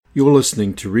You're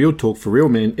listening to Real Talk for Real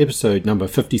Men, episode number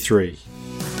 53.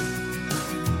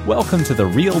 Welcome to the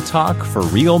Real Talk for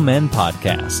Real Men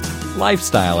podcast.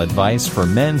 Lifestyle advice for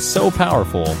men so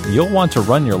powerful you'll want to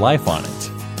run your life on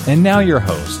it. And now your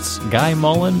hosts, Guy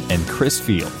Mullen and Chris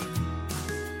Field.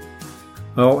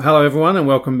 Well, hello everyone and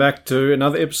welcome back to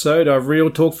another episode of Real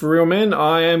Talk for Real Men.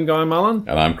 I am Guy Mullen.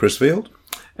 And I'm Chris Field.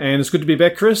 And it's good to be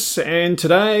back, Chris. And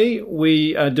today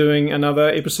we are doing another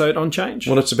episode on change.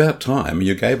 Well, it's about time.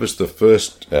 You gave us the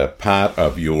first part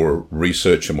of your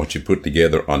research and what you put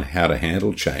together on how to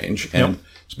handle change. And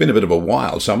It's been a bit of a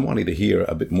while, so I'm wanting to hear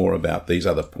a bit more about these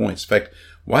other points. In fact,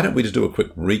 why don't we just do a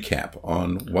quick recap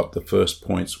on what the first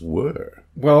points were?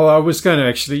 Well, I was going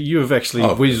to you've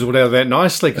weaseled out of that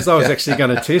nicely because I was actually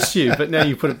going to test you, but now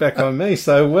you put it back on me.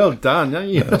 So well done.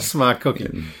 You're a smart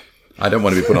cookie. I don't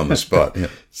want to be put on the spot. Yeah.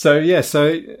 So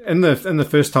in the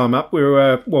first time up,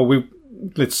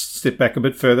 let's step back a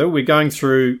bit further. We're going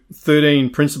through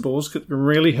 13 principles that can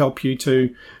really help you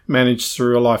to manage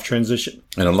through a life transition.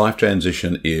 And a life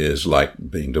transition is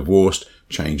like being divorced,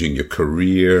 changing your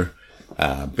career,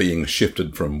 being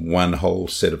shifted from one whole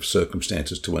set of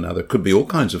circumstances to another. Could be all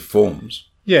kinds of forms.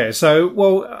 Yeah.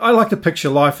 So, I like to picture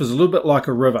life as a little bit like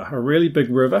a river, a really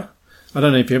big river. I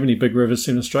don't know if you have any big rivers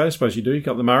in Australia. I suppose you do. You've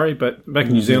got the Murray, but back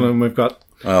in New Zealand, we've got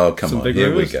some big rivers.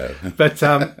 Here we go. But,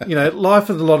 life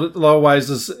in a lot of ways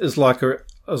is like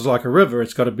a river.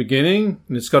 It's got a beginning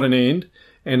and it's got an end,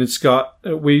 and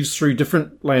it weaves through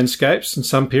different landscapes, and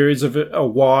some periods of it are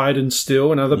wide and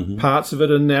still, and other parts of it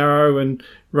are narrow and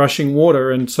rushing water.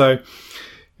 And so,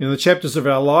 the chapters of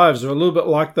our lives are a little bit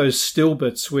like those still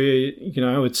bits where,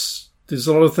 there's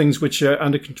a lot of things which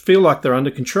are feel like they're under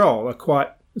control,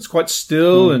 it's quite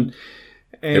still and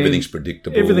everything's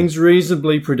predictable. Everything's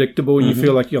reasonably predictable and you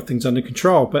feel like you got things under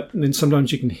control. But then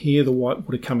sometimes you can hear the white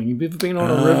water coming. You've ever been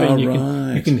on a river and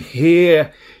you can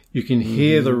hear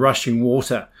the rushing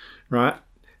water, right?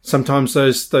 Sometimes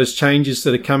those changes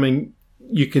that are coming,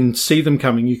 you can see them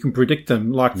coming, you can predict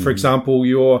them. Like, for example,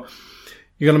 you're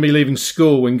going to be leaving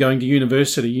school and going to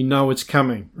university. You know it's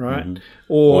coming, right?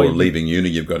 Or leaving uni,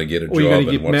 you've got to get a job. Or you're going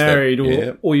to get married,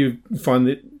 or you find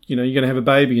that you're going to have a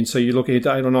baby, and so you look ahead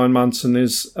to 8 or 9 months, and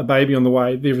there's a baby on the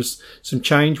way. There is some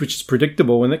change which is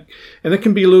predictable, and it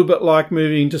can be a little bit like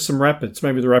moving into some rapids.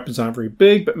 Maybe the rapids aren't very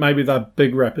big, but maybe they're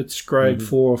big rapids, grade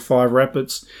 4 or 5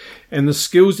 rapids, and the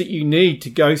skills that you need to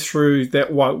go through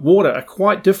that white water are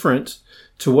quite different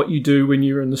to what you do when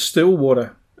you're in the still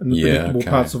water and the predictable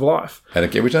parts of life.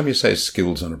 And every time you say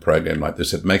skills on a program like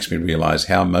this, it makes me realize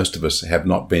how most of us have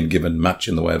not been given much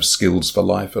in the way of skills for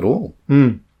life at all.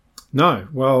 No.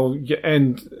 Well,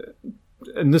 and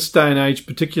in this day and age,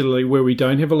 particularly where we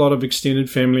don't have a lot of extended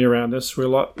family around us,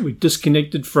 we're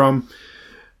disconnected from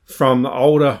the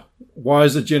older,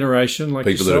 wiser generation like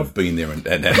people yourself. That have been there and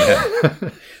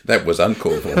that was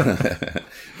uncalled for.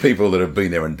 People that have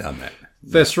been there and done that.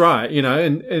 That's right.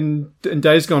 In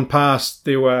days gone past,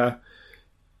 there were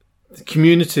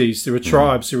communities, there were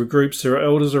tribes, there were groups, there were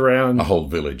elders around. A whole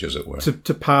village, as it were.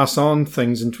 To pass on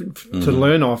things and to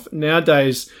learn off.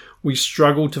 Nowadays, we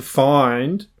struggle to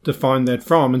find that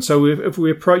from. And so if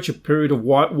we approach a period of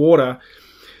white water,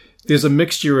 there's a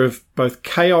mixture of both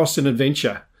chaos and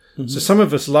adventure. So some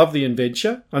of us love the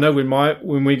adventure. I know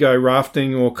when we go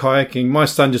rafting or kayaking, my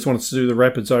son just wants to do the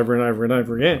rapids over and over and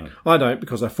over again. Right. I don't,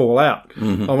 because I fall out.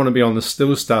 I want to be on the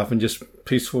still stuff and just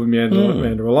peacefully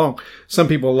meander along. Some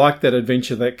people like that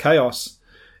adventure, that chaos,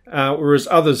 whereas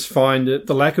others find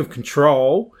the lack of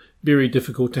control very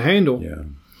difficult to handle. Yeah.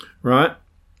 Right?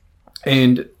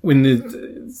 And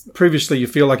when previously you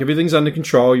feel like everything's under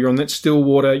control, you're on that still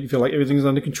water, you feel like everything's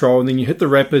under control, and then you hit the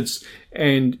rapids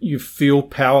and you feel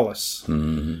powerless.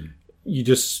 You're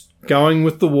just going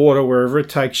with the water wherever it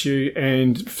takes you,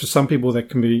 and for some people that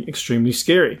can be extremely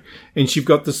scary. And you've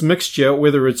got this mixture,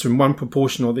 whether it's in one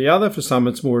proportion or the other. For some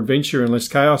it's more adventure and less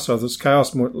chaos, others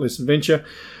chaos, less adventure.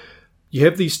 You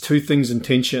have these two things in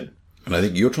tension. And I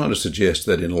think you're trying to suggest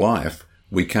that in life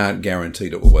we can't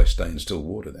guarantee to always stay in still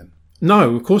water then.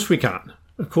 No, of course we can't.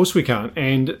 Of course we can't.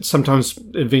 And sometimes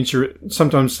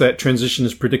that transition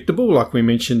is predictable, like we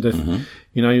mentioned. If,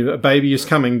 a baby is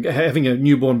coming, having a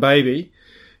newborn baby,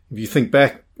 if you think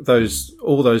back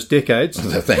all those decades.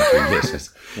 Thank you,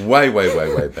 yes. Way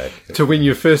back. To when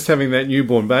you're first having that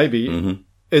newborn baby,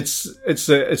 it's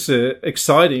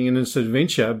exciting and it's an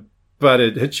adventure, but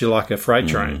it hits you like a freight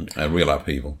train. A real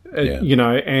upheaval.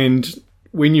 And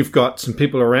when you've got some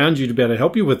people around you to be able to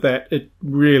help you with that, it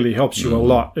really helps you a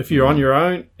lot. If you're on your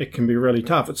own, it can be really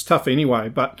tough. It's tough anyway,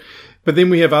 but then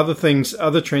we have other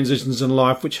transitions in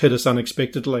life which hit us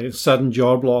unexpectedly. A sudden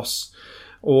job loss,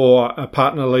 or a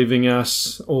partner leaving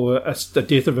us, or the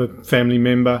death of a family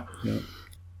member,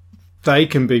 they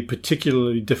can be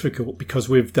particularly difficult because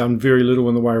we've done very little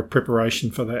in the way of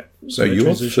preparation for that. So your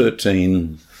transition.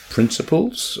 13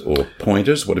 principles or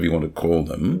pointers, whatever you want to call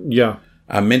them,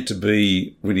 are meant to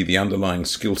be really the underlying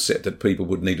skill set that people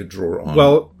would need to draw on.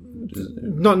 Well,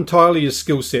 not entirely a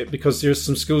skill set, because there's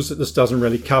some skills that this doesn't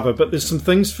really cover, but there's some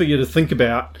things for you to think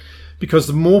about, because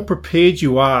the more prepared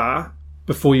you are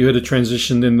before you hit a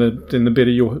transition, then the better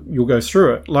you'll go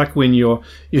through it. Like when you're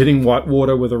hitting white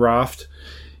water with a raft.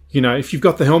 If you've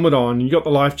got the helmet on and you've got the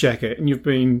life jacket and you've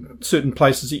been certain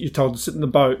places that you're told to sit in the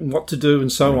boat and what to do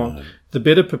and so on, the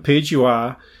better prepared you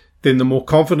are, then the more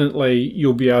confidently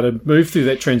you'll be able to move through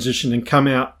that transition and come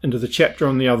out into the chapter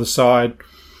on the other side,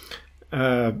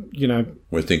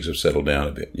 where things have settled down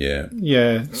a bit.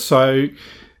 Yeah. So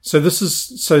some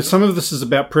of this is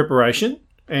about preparation,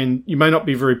 and you may not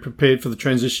be very prepared for the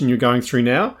transition you're going through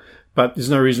now, but there's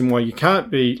no reason why you can't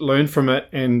learn from it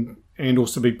and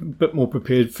also be a bit more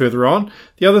prepared further on.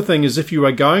 The other thing is, if you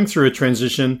are going through a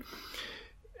transition,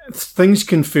 things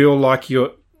can feel like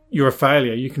you're a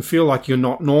failure. You can feel like you're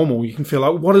not normal. You can feel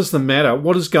like, what is the matter?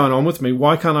 What is going on with me?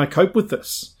 Why can't I cope with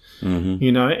this?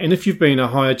 Mm-hmm. And if you've been a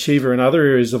high achiever in other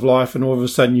areas of life and all of a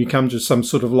sudden you come to some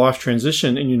sort of life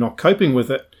transition and you're not coping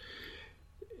with it,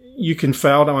 you can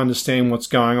fail to understand what's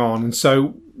going on. And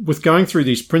so with going through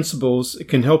these principles, it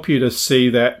can help you to see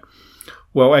that,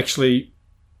 well, actually,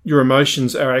 your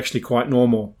emotions are actually quite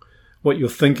normal. What you're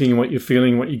thinking, what you're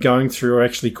feeling, what you're going through are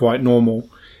actually quite normal.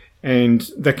 And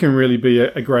that can really be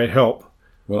a great help.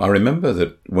 Well, I remember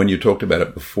that when you talked about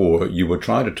it before, you were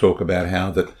trying to talk about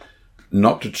how that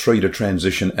not to treat a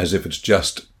transition as if it's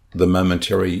just the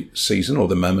momentary season or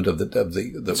the moment of the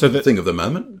thing of the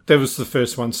moment. That was the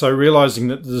first one. So realizing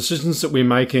that the decisions that we're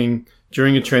making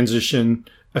during a transition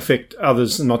affect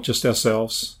others and not just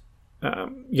ourselves.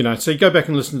 So you go back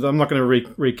and listen to them. I'm not going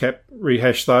to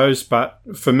rehash those, but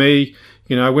for me,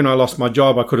 when I lost my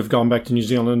job, I could have gone back to New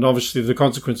Zealand, and obviously the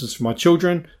consequences for my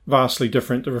children, vastly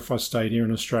different than if I stayed here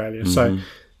in Australia. Mm-hmm. So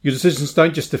your decisions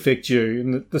don't just affect you.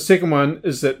 And the second one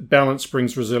is that balance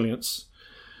brings resilience.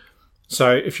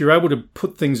 So if you're able to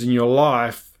put things in your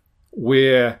life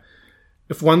where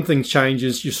if one thing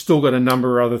changes, you've still got a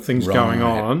number of other things going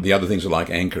on. The other things are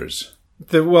like anchors.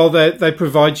 They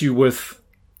provide you with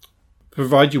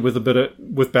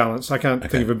with balance. I can't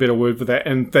think of a better word for that,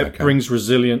 and that brings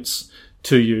resilience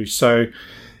to you. So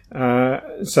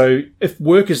if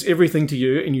work is everything to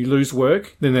you and you lose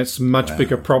work, then that's a much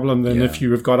bigger problem than if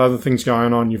you have got other things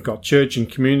going on. You've got church and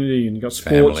community, and you've got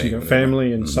sports, you've got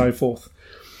family, and so forth.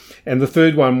 And the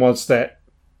third one was that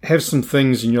have some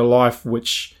things in your life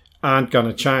which aren't going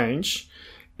to change.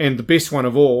 And the best one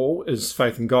of all is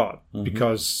faith in God,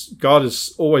 because God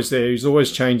is always there. He's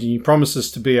always changing. He promises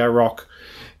to be our rock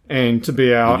and to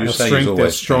be our strength,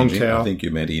 our strong tower. I think you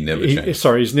meant he never changes.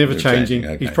 He's never changing.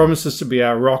 Okay. He promises to be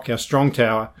our rock, our strong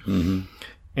tower. Mm-hmm.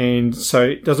 And so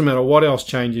it doesn't matter what else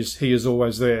changes, he is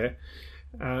always there.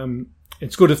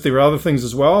 It's good if there are other things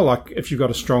as well, like if you've got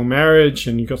a strong marriage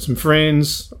and you've got some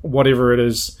friends, whatever it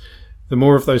is. The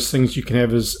more of those things you can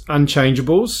have as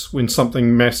unchangeables when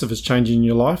something massive is changing in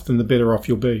your life, then the better off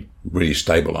you'll be. Really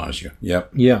stabilise you.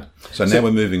 Yep. Yeah. So now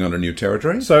we're moving on to new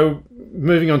territory. So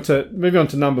moving on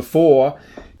to number 4,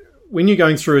 when you're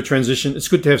going through a transition, it's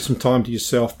good to have some time to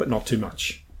yourself, but not too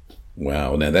much.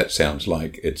 Wow. Now that sounds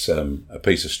like it's a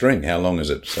piece of string. How long is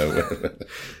it? So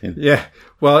yeah.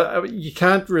 Well, you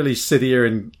can't really sit here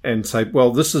and say,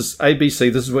 well, this is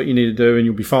ABC, this is what you need to do, and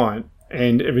you'll be fine.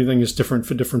 And everything is different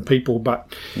for different people,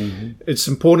 but it's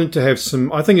important to have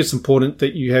I think it's important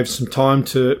that you have some time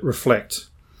to reflect,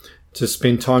 to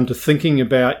spend time to thinking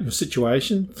about your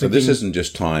situation. So this isn't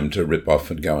just time to rip off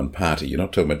and go and party. You're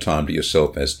not talking about time to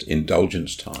yourself as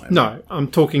indulgence time. No, I'm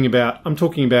talking about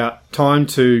time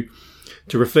to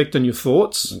reflect on your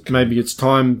thoughts. Okay. Maybe it's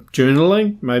time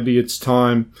journaling. Maybe it's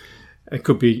time, it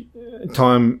could be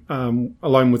time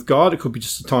alone with God. It could be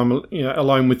just a time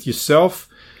alone with yourself.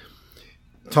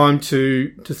 Time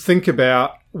to think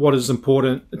about what is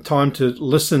important, time to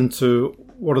listen to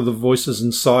what are the voices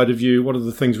inside of you, what are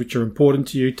the things which are important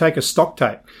to you. Take a stock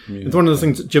take. Yeah, it's one of the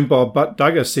things that Jim Bob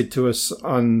Duggar said to us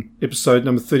on episode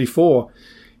number 34.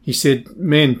 He said,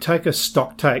 men, take a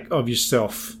stock take of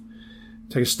yourself.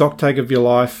 Take a stock take of your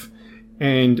life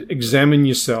and examine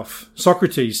yourself.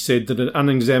 Socrates said that an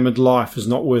unexamined life is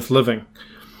not worth living.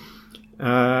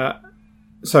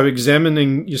 So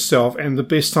examining yourself, and the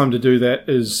best time to do that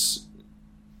is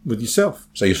with yourself.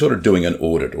 So you're sort of doing an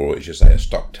audit, or as you say, a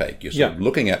stock take. You're sort of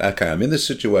looking at, okay, I'm in this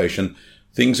situation,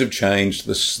 things have changed,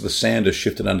 the sand has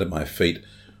shifted under my feet.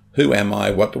 who am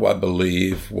I? What do I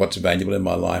believe? What's valuable in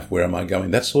my life? Where am I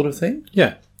going? That sort of thing?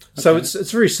 Yeah. So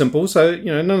it's very simple. So,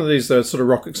 none of these are sort of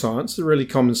rocket science. They're really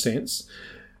common sense.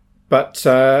 But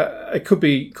it could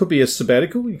be a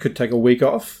sabbatical. You could take a week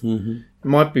off. Mm-hmm. It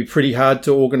might be pretty hard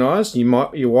to organise.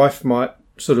 Your wife might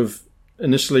sort of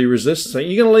initially resist, saying,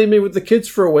 "You're going to leave me with the kids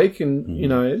for a week,"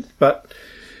 and But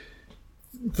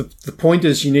the point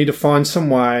is, you need to find some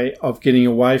way of getting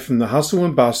away from the hustle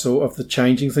and bustle of the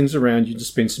changing things around you to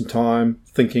spend some time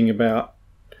thinking about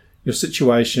your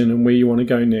situation and where you want to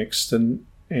go next.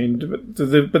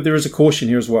 But there is a caution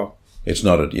here as well. It's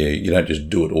not you don't just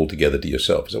do it all together to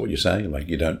yourself. Is that what you're saying? Like,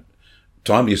 you don't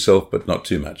time to yourself, but not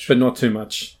too much. But not too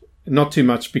much. Not too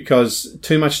much, because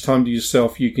too much time to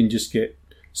yourself, you can just get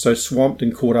so swamped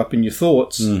and caught up in your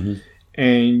thoughts, mm-hmm.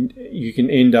 and you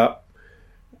can end up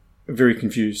very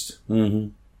confused. Mm-hmm.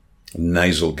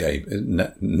 Navel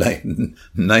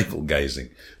gazing.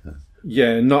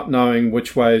 Yeah, not knowing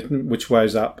which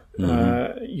way's up.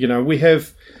 Mm-hmm. We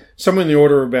have somewhere in the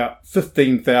order of about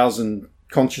 15,000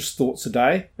 conscious thoughts a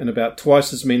day, and about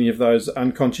twice as many of those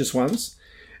unconscious ones.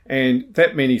 And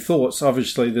that many thoughts,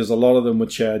 obviously, there's a lot of them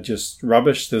which are just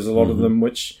rubbish. There's a lot mm-hmm. of them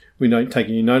which we don't take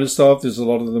any notice of. There's a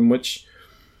lot of them which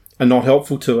are not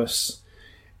helpful to us.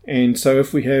 And so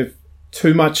if we have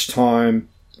too much time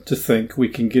to think, we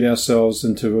can get ourselves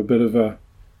into a bit of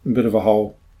a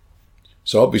hole.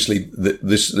 So obviously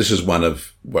this is one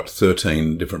of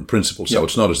 13 different principles. Yep. So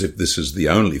it's not as if this is the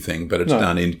only thing, but it's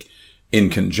done in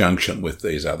conjunction with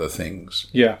these other things.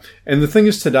 Yeah. And the thing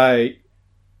is, today,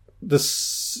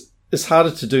 this is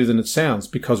harder to do than it sounds,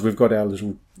 because we've got our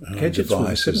little gadgets,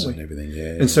 devices and everything.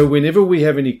 Yeah. And so whenever we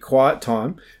have any quiet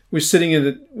time, we're sitting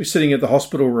at the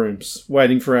hospital rooms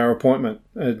waiting for our appointment,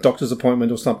 a doctor's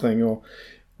appointment or something. Or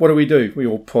what do? We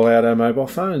all pull out our mobile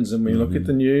phones and we look at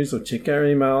the news or check our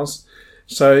emails.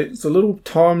 So the little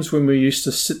times when we used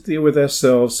to sit there with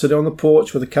ourselves, sit on the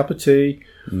porch with a cup of tea.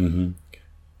 Mm-hmm.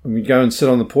 And we go and sit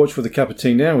on the porch with a cup of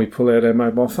tea now, we pull out our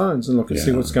mobile phones and look and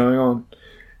see what's going on.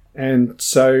 And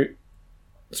so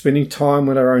spending time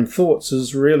with our own thoughts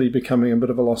is really becoming a bit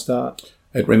of a lost art.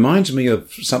 It reminds me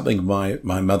of something my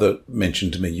mother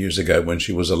mentioned to me years ago when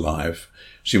she was alive.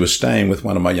 She was staying with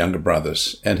one of my younger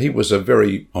brothers, and he was a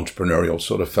very entrepreneurial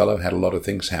sort of fellow, had a lot of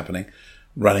things happening,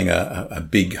 running a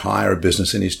big hire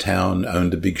business in his town,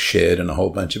 owned a big shed and a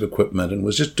whole bunch of equipment, and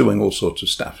was just doing all sorts of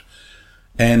stuff.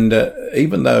 And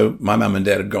even though my mum and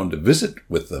dad had gone to visit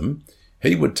with them,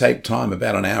 he would take time,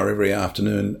 about an hour every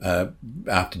afternoon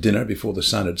after dinner before the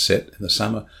sun had set in the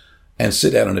summer, and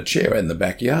sit out in a chair in the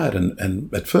backyard.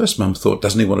 And at first, Mum thought,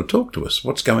 doesn't he want to talk to us?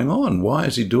 What's going on? Why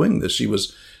is he doing this? She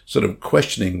was sort of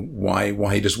questioning why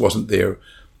he just wasn't there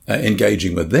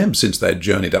engaging with them, since they'd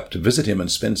journeyed up to visit him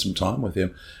and spend some time with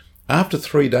him. After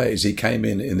 3 days, he came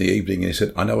in the evening and he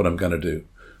said, I know what I'm going to do.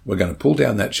 We're going to pull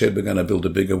down that shed, we're going to build a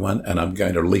bigger one, and I'm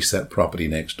going to lease that property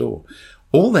next door.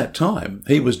 All that time,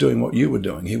 he was doing what you were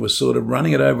doing. He was sort of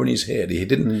running it over in his head. He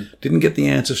didn't get the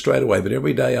answer straight away, but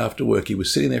every day after work, he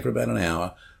was sitting there for about an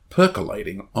hour,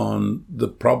 percolating on the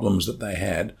problems that they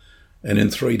had. And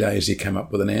in 3 days, he came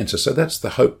up with an answer. So that's the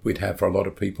hope we'd have for a lot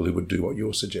of people who would do what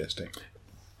you're suggesting.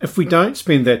 If we don't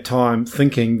spend that time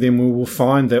thinking, then we will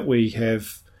find that we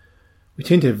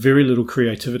tend to have very little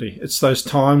creativity. It's those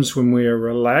times when we are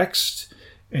relaxed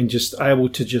and just able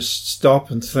to just stop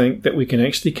and think that we can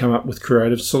actually come up with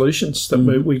creative solutions that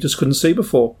we just couldn't see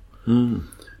before. Mm.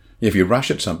 If you rush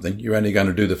at something, you're only going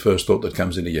to do the first thought that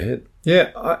comes into your head.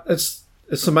 Yeah, it's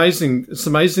amazing. It's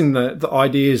amazing the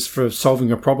ideas for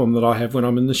solving a problem that I have when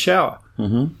I'm in the shower.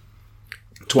 Mm-hmm.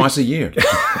 Twice a year.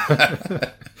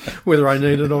 Whether I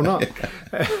need it or not.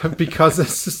 Because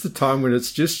it's just the time when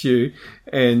it's just you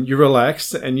and you're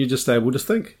relaxed and you're just able to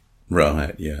think.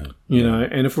 Right, yeah. You know,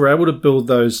 and if we're able to build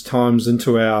those times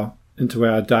into our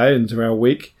day, into our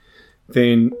week,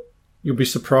 then you'll be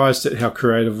surprised at how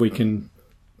creative we can.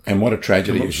 And what a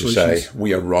tragedy, as you say,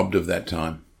 we are robbed of that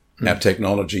time. Mm. Our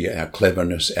technology, our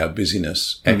cleverness, our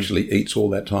busyness actually eats all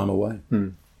that time away.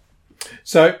 Mm.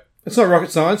 So it's not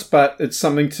rocket science, but it's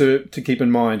something to keep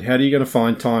in mind. How are you going to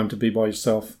find time to be by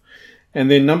yourself?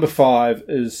 And then number 5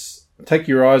 is take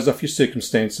your eyes off your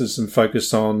circumstances and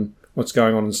focus on what's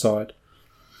going on inside.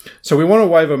 So we want to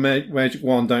wave a magic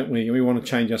wand, don't we? And we want to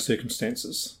change our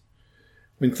circumstances.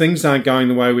 When things aren't going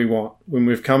the way we want, when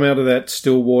we've come out of that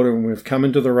still water, when we've come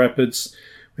into the rapids,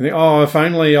 we think, oh, if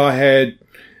only I had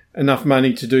enough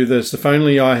money to do this, if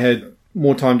only I had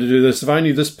more time to do this, if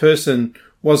only this person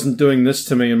wasn't doing this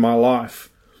to me in my life,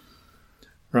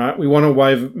 right? We want to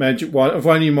wave a magic wand. If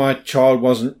only my child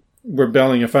wasn't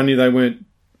rebelling, if only they weren't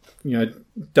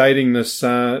dating this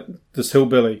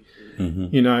hillbilly.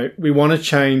 We want to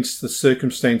change the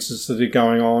circumstances that are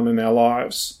going on in our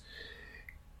lives.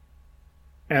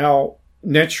 Our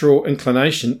natural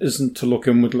inclination isn't to look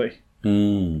inwardly,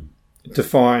 to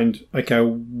find, okay,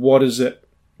 what is it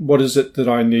that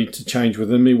I need to change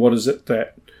within me? What is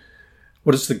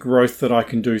the growth that I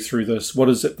can do through this? What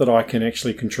is it that I can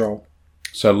actually control?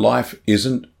 So life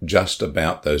isn't just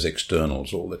about those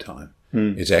externals all the time.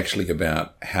 It's actually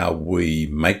about how we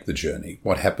make the journey,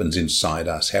 what happens inside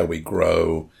us, how we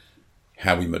grow,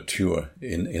 how we mature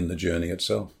in the journey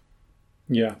itself.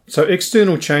 Yeah. So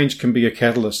external change can be a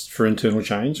catalyst for internal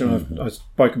change. And I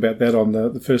spoke about that on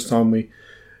the first time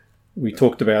we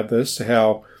talked about this,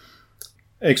 how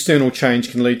external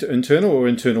change can lead to internal, or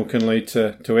internal can lead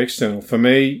to external. For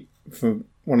me,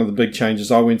 one of the big changes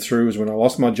I went through was when I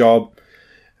lost my job,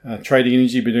 trading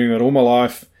energy, been doing that all my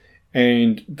life,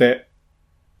 and that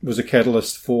was a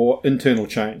catalyst for internal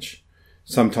change.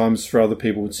 Sometimes for other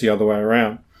people, it's the other way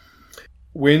around.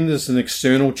 When there's an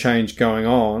external change going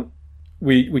on,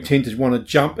 we tend to want to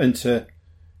jump into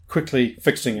quickly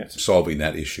fixing it. Solving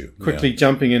that issue. Quickly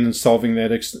jumping in and solving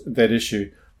that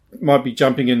issue. Might be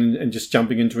jumping in and just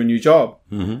jumping into a new job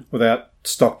without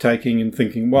stock taking and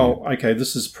thinking, okay,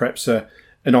 this is perhaps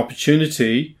an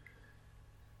opportunity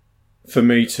for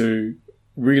me to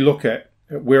relook at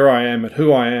where I am, at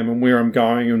who I am, and where I'm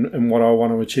going, and what I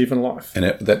want to achieve in life. And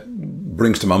that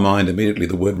brings to my mind immediately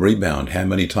the word rebound. How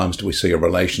many times do we see a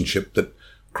relationship that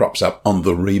crops up on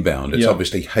the rebound? It's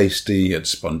obviously hasty, it's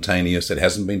spontaneous, it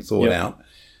hasn't been thought out,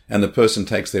 and the person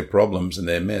takes their problems and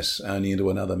their mess only into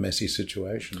another messy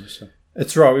situation. So.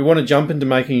 It's right. We want to jump into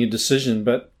making a decision,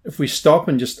 but if we stop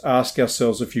and just ask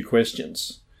ourselves a few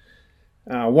questions,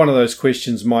 one of those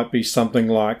questions might be something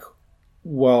like,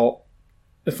 well,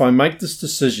 if I make this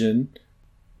decision,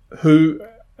 who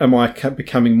am I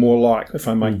becoming more like if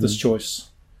I make this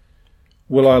choice?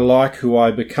 Will I like who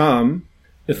I become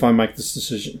if I make this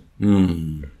decision?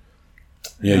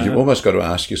 Yeah, you've almost got to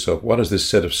ask yourself, what does this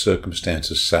set of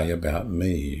circumstances say about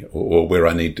me, or where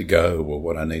I need to go, or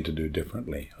what I need to do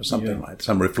differently, or something like that,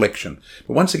 some reflection.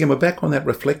 But once again, we're back on that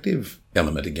reflective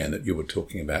element again that you were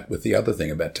talking about with the other thing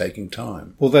about taking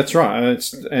time. Well, that's right.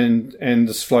 And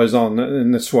this flows on,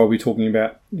 and that's why we're talking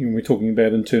about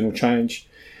internal change.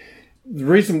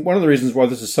 One of the reasons why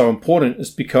this is so important is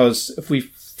because if we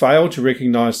fail to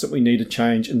recognize that we need a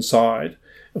change inside,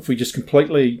 if we just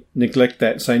completely neglect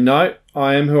that and say, no,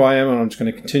 I am who I am, and I'm just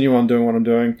going to continue on doing what I'm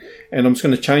doing, and I'm just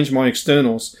going to change my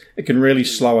externals, it can really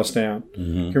slow us down.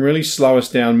 It can really slow us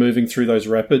down moving through those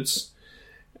rapids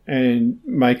and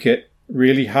make it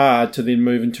really hard to then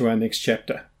move into our next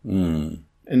chapter. And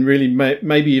really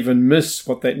maybe even miss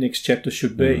what that next chapter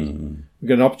should be. We've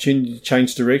got an opportunity to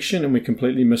change direction, and we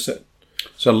completely miss it.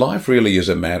 So life really is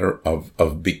a matter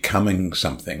of becoming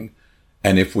something.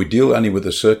 And if we deal only with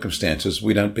the circumstances,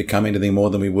 we don't become anything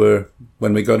more than we were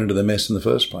when we got into the mess in the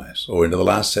first place, or into the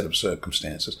last set of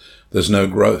circumstances. There's no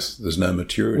growth. There's no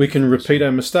maturity. We can repeat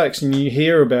our mistakes. And you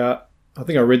hear about, I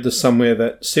think I read this somewhere,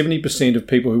 that 70% of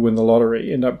people who win the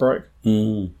lottery end up broke.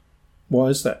 Why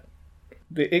is that?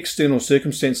 The external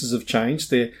circumstances have changed.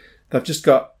 They've just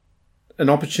got an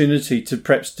opportunity to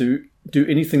perhaps do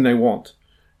anything they want,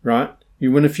 right?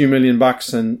 You win a few $1 million,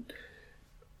 and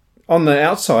on the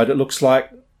outside, it looks like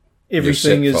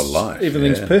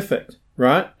everything's perfect,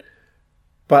 right?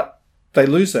 But they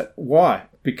lose it. Why?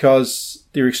 Because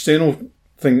their external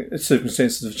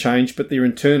circumstances have changed, but their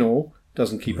internal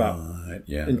doesn't keep up.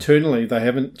 Yeah. Internally, they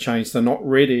haven't changed. They're not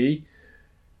ready.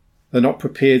 They're not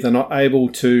prepared. They're not able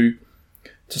to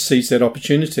seize that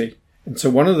opportunity. And so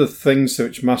one of the things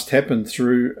which must happen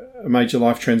through a major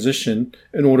life transition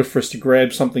in order for us to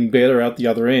grab something better out the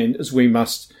other end is we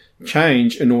must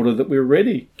change in order that we're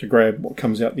ready to grab what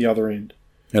comes out the other end.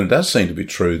 And it does seem to be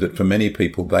true that for many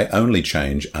people, they only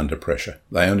change under pressure.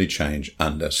 They only change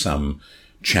under some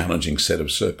challenging set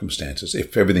of circumstances.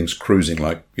 If everything's cruising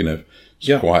like,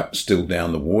 quiet, still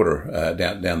down the water,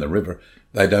 down the river,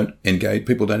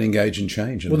 people don't engage in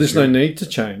change. Well, there's no need to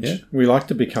change. Yeah. We like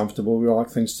to be comfortable. We like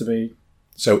things to be...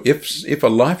 So if a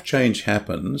life change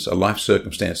happens, a life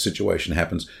circumstance situation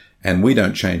happens, and we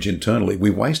don't change internally,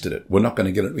 we wasted it. We're not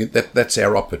going to get it. That's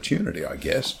our opportunity, I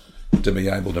guess, to be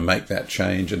able to make that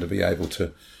change and to be able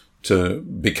to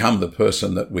become the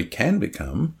person that we can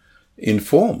become,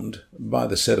 informed by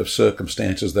the set of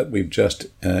circumstances that we've just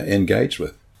engaged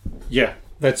with. Yeah,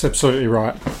 that's absolutely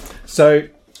right. So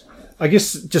I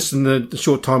guess just in the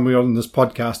short time we're on this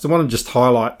podcast, I want to just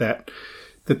highlight that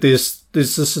there's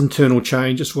this internal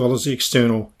change as well as the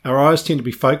external. Our eyes tend to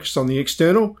be focused on the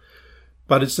external,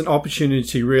 but it's an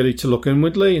opportunity really to look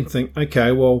inwardly and think,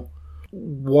 okay, well,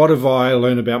 what have I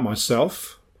learned about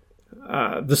myself?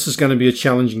 This is going to be a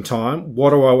challenging time.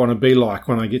 What do I want to be like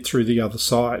when I get through the other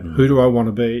side? Who do I want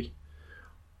to be?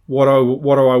 What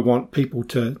do I want people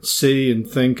to see and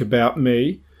think about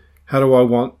me? How do I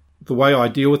want the way I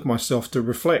deal with myself to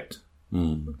reflect?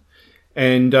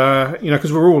 And,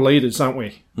 because we're all leaders, aren't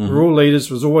we? We're all leaders.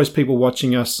 There's always people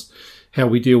watching us, how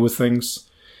we deal with things.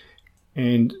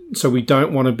 And so we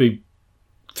don't want to be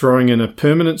throwing in a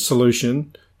permanent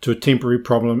solution to a temporary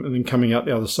problem and then coming out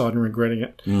the other side and regretting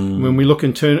it. When we look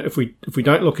if we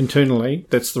don't look internally,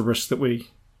 that's the risk that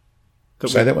we...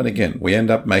 Say that one again. We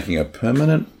end up making a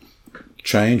permanent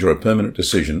change or a permanent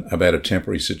decision about a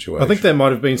temporary situation. I think that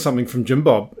might have been something from Jim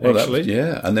Bob, actually.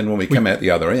 And then when we come out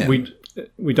the other end...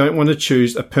 We don't want to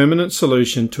choose a permanent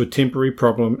solution to a temporary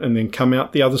problem and then come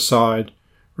out the other side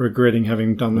regretting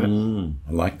having done that.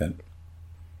 I like that.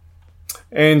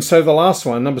 And so the last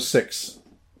one, number 6,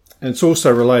 and it's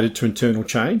also related to internal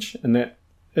change, and that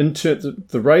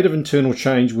the rate of internal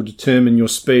change will determine your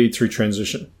speed through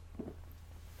transition.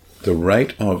 The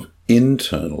rate of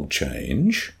internal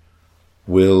change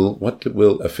will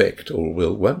affect the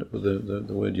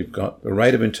word you've got? The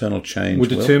rate of internal change will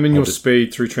determine your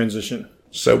speed through transition.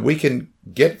 So we can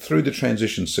get through the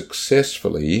transition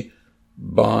successfully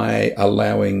by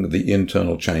allowing the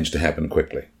internal change to happen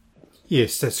quickly.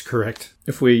 Yes, that's correct.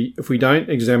 If we don't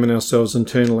examine ourselves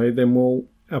internally, then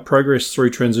our progress through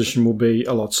transition will be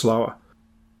a lot slower.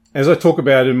 As I talk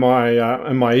about in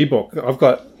my ebook, I've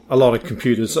got a lot of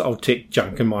computers, old tech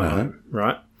junk in my home,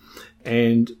 right?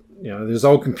 And there's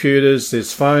old computers,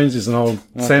 there's phones, there's an old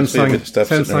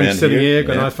Samsung sitting here,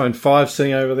 got an iPhone 5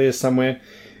 sitting over there somewhere,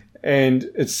 and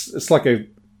it's like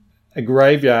a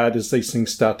graveyard as these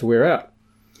things start to wear out.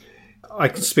 I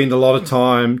can spend a lot of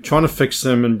time trying to fix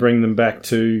them and bring them back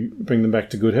to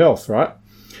good health, right?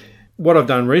 What I've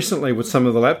done recently with some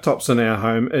of the laptops in our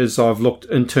home is I've looked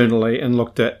internally and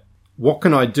looked at what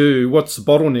can I do? What's the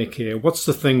bottleneck here? What's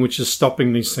the thing which is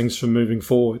stopping these things from moving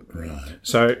forward? Right.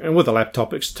 So, and with a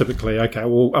laptop, it's typically, okay,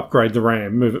 we'll upgrade the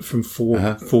RAM, move it from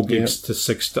 4 gigs to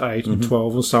 6 to 8 and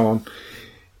 12 and so on.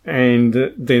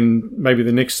 And then maybe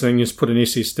the next thing is put an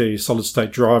SSD, solid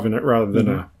state drive in it rather than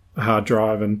a hard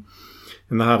drive. And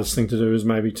the hardest thing to do is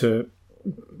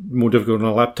more difficult on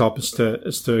a laptop is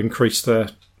to increase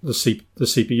the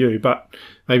CPU. But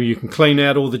maybe you can clean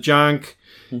out all the junk,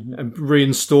 and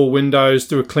reinstall Windows,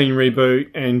 do a clean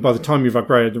reboot, and by the time you've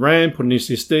upgraded the RAM, put an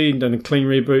SSD and done a clean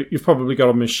reboot, you've probably got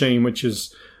a machine which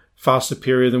is far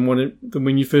superior than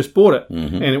when you first bought it,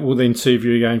 and it will then serve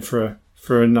you again for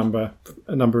a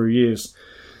number of years.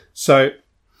 So,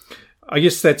 I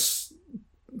guess that's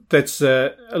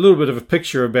a little bit of a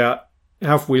picture about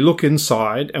how if we look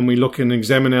inside and we look and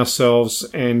examine ourselves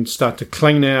and start to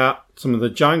clean out some of the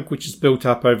junk which is built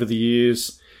up over the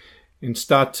years, and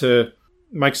start to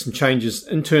make some changes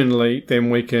internally, then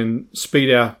we can speed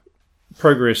our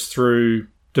progress through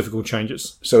difficult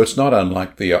changes. So it's not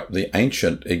unlike the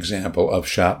ancient example of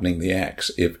sharpening the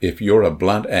axe. If you're a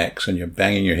blunt axe and you're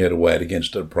banging your head away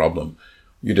against a problem,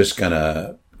 you're just going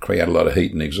to create a lot of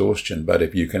heat and exhaustion. But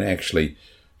if you can actually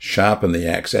sharpen the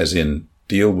axe, as in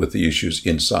deal with the issues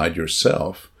inside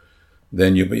yourself,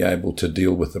 then you'll be able to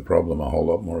deal with the problem a whole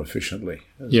lot more efficiently.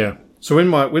 Yeah. So when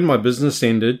my business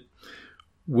ended,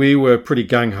 we were pretty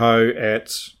gung-ho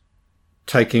at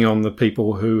taking on the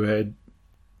people who had,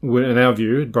 in our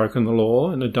view, had broken the law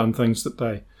and had done things that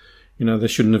they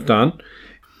shouldn't have done.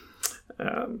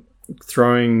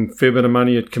 Throwing a fair bit of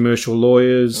money at commercial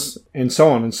lawyers and so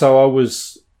on. And so I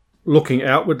was looking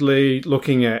outwardly,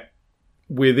 looking at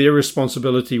where their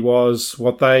responsibility was,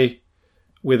 where they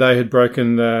had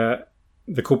broken the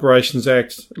Corporations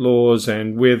Act laws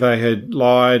and where they had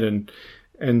lied and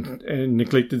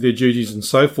neglected their duties and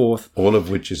so forth. All of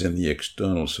which is in the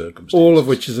external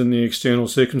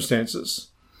circumstances.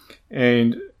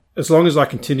 And as long as I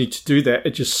continued to do that,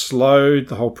 it just slowed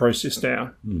the whole process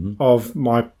down of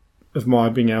my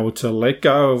being able to let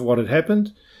go of what had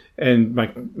happened and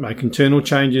make internal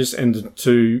changes and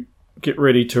to get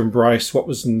ready to embrace what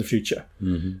was in the future.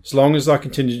 As long as I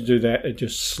continued to do that, it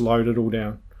just slowed it all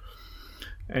down.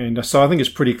 And so I think it's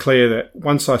pretty clear that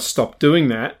once I stopped doing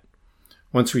that,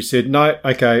 once we said, no,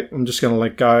 okay, I'm just going to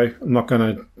let go. I'm not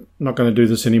going to do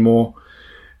this anymore.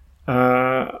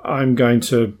 I'm going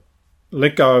to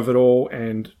let go of it all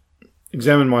and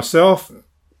examine myself,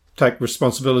 take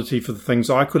responsibility for the things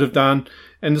I could have done.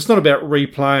 And it's not about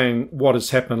replaying what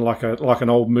has happened like an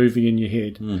old movie in your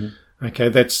head. Okay,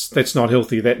 that's not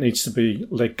healthy. That needs to be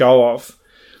let go of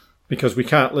because we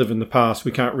can't live in the past.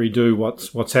 We can't redo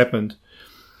what's happened.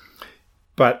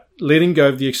 But letting go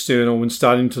of the external and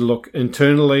starting to look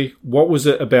internally, what was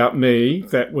it about me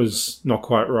that was not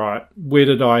quite right? Where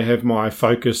did I have my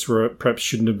focus where it perhaps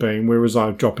shouldn't have been? Where was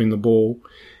I dropping the ball?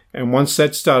 And once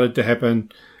that started to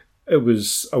happen, I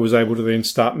was able to then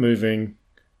start moving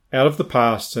out of the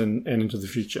past and into the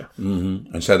future.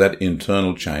 Mm-hmm. And so that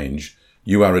internal change,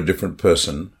 you are a different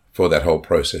person for that whole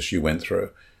process you went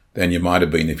through than you might have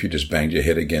been if you just banged your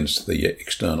head against the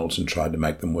externals and tried to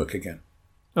make them work again.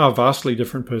 A vastly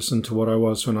different person to what I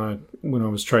was when I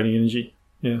was trading energy.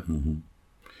 Yeah. Mm-hmm.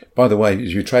 By the way,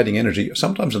 as you're trading energy,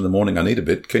 sometimes in the morning I need a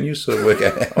bit. Can you sort of work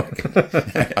out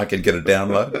how I can get a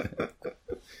download?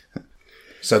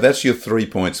 So that's your 3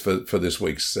 points for this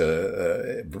week's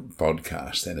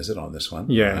podcast. Then is it on this one?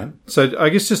 Yeah. Right? So I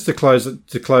guess just to close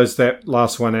that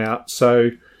last one out.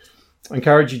 So I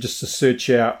encourage you just to search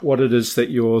out what it is that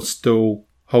you're still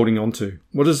holding on to.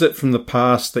 What is it from the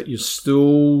past that you're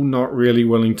still not really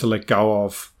willing to let go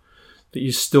of, that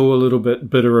you're still a little bit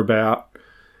bitter about,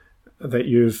 that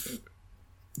you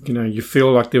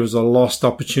feel like there was a lost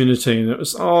opportunity and it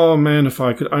was, oh man, if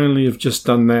I could only have just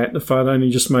done that, if I'd only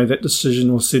just made that decision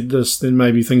or said this, then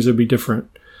maybe things would be different.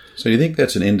 So you think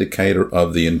that's an indicator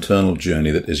of the internal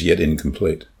journey that is yet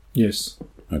incomplete? Yes.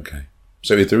 Okay.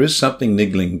 So if there is something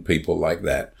niggling people like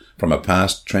that from a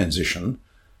past transition,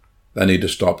 they need to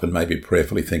stop and maybe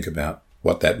prayerfully think about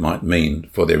what that might mean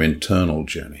for their internal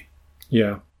journey.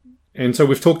 Yeah. And so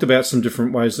we've talked about some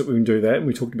different ways that we can do that, and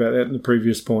we talked about that in the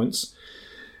previous points.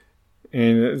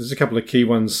 And there's a couple of key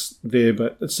ones there,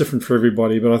 but it's different for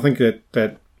everybody. But I think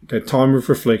that time of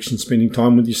reflection, spending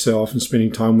time with yourself and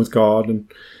spending time with God and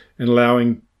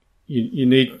allowing, you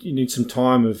need some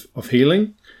time of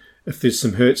healing. If there's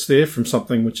some hurts there from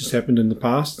something which has happened in the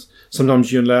past,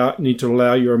 sometimes you need to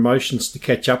allow your emotions to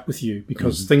catch up with you,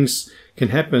 because things can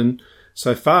happen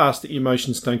so fast that your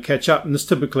emotions don't catch up. And this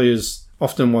typically is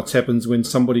often what happens when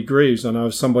somebody grieves. I know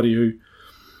of somebody who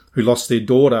lost their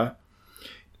daughter,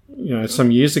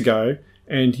 some years ago,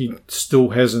 and he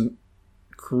still hasn't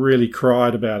really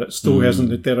cried about it, still hasn't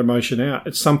let that emotion out.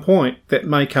 At some point, that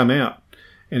may come out,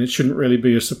 and it shouldn't really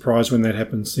be a surprise when that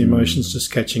happens. The emotion's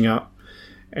just catching up.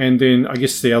 And then I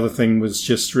guess the other thing was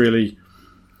just really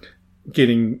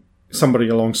getting somebody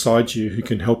alongside you who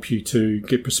can help you to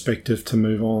get perspective to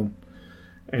move on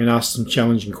and ask some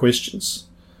challenging questions.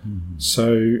 Mm-hmm.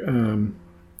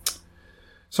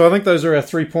 So I think those are our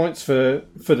 3 points for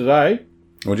today.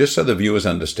 Well, just so the viewers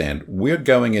understand, we're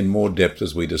going in more depth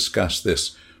as we discuss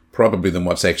this probably than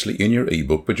what's actually in your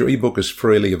ebook, but your ebook is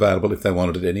freely available if they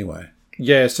wanted it anyway.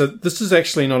 Yeah, so this is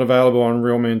actually not available on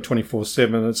Real Men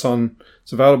 24/7.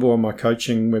 It's available on my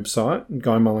coaching website,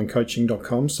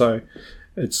 guymullencoaching.com. So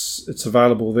it's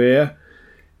available there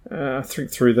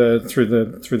through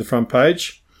the front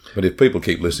page. But if people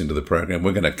keep listening to the program,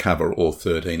 we're going to cover all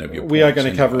 13 of your points. We are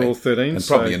going to cover all 13, and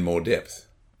probably in more depth.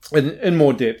 In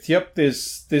more depth, yep.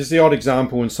 There's the odd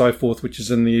example and so forth, which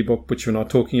is in the ebook, which we're not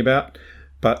talking about.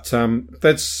 But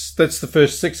that's the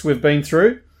first 6 we've been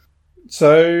through.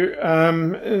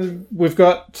 So we've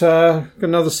got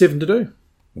another 7 to do.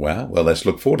 Wow. Well, let's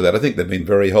look forward to that. I think they've been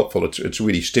very helpful. It's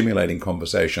really stimulating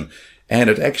conversation, and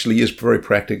it actually is very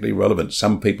practically relevant.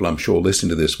 Some people, I'm sure,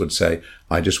 listening to this would say,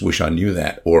 I just wish I knew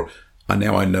that, or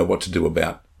now I know what to do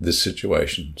about this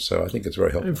situation. So I think it's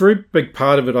very helpful. A very big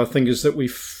part of it, I think, is that we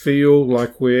feel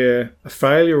like we're a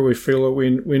failure, or we feel that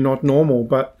we're not normal.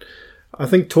 But I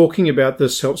think talking about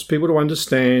this helps people to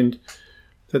understand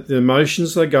that the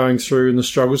emotions they're going through and the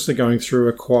struggles they're going through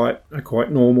are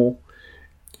quite normal.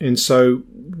 And so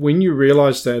when you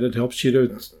realize that, it helps you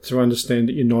to understand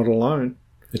that you're not alone.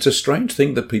 It's a strange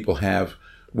thing that people have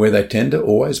where they tend to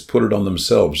always put it on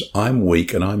themselves. I'm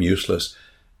weak and I'm useless.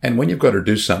 And when you've got to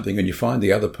do something and you find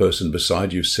the other person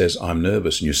beside you says, I'm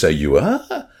nervous, and you say, you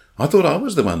are? I thought I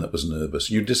was the one that was nervous.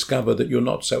 You discover that you're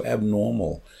not so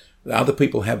abnormal. Other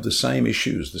people have the same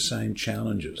issues, the same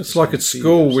challenges. It's like at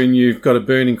school when you've got a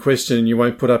burning question and you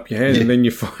won't put up your hand, and then you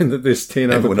find that there's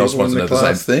 10 other people in the class. Everyone else wants to know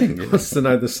the same thing. Wants to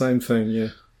know the same thing, yeah.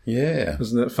 Yeah.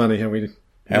 Isn't that funny how we...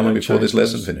 How long before this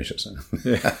lesson finishes?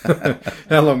 Yeah.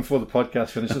 How long before the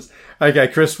podcast finishes? Okay,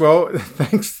 Chris. Well,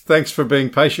 thanks for being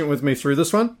patient with me through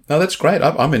this one. No, that's great.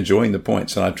 I'm enjoying the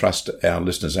points, and I trust our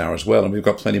listeners are as well. And we've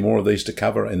got plenty more of these to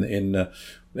cover in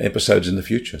episodes in the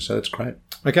future. So that's great.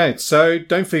 Okay, so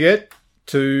don't forget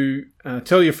to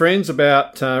tell your friends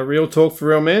about Real Talk for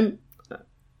Real Men.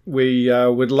 We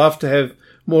would love to have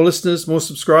more listeners, more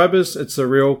subscribers. It's a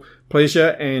real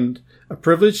pleasure and a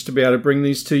privilege to be able to bring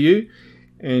these to you.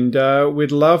 And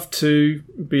we'd love to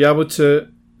be able to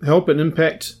help and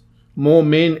impact more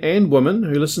men and women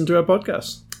who listen to our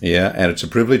podcast. Yeah, and it's a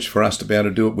privilege for us to be able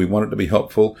to do it. We want it to be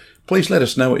helpful. Please let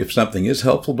us know if something is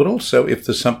helpful, but also if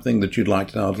there's something that you'd like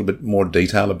to know a little bit more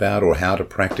detail about or how to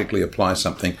practically apply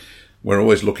something. We're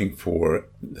always looking for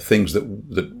things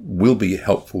that will be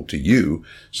helpful to you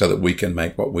so that we can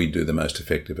make what we do the most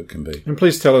effective it can be. And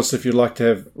please tell us if you'd like to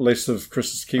have less of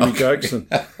Chris's Kiwi jokes.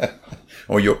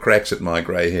 Or your cracks at my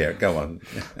grey hair. Go on.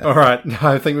 All right.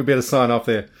 I think we better sign off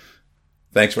there.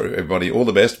 Thanks for everybody. All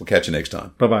the best. We'll catch you next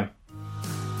time. Bye-bye.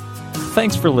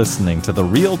 Thanks for listening to the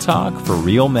Real Talk for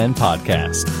Real Men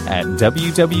podcast at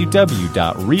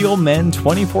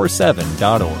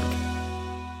www.realmen247.org.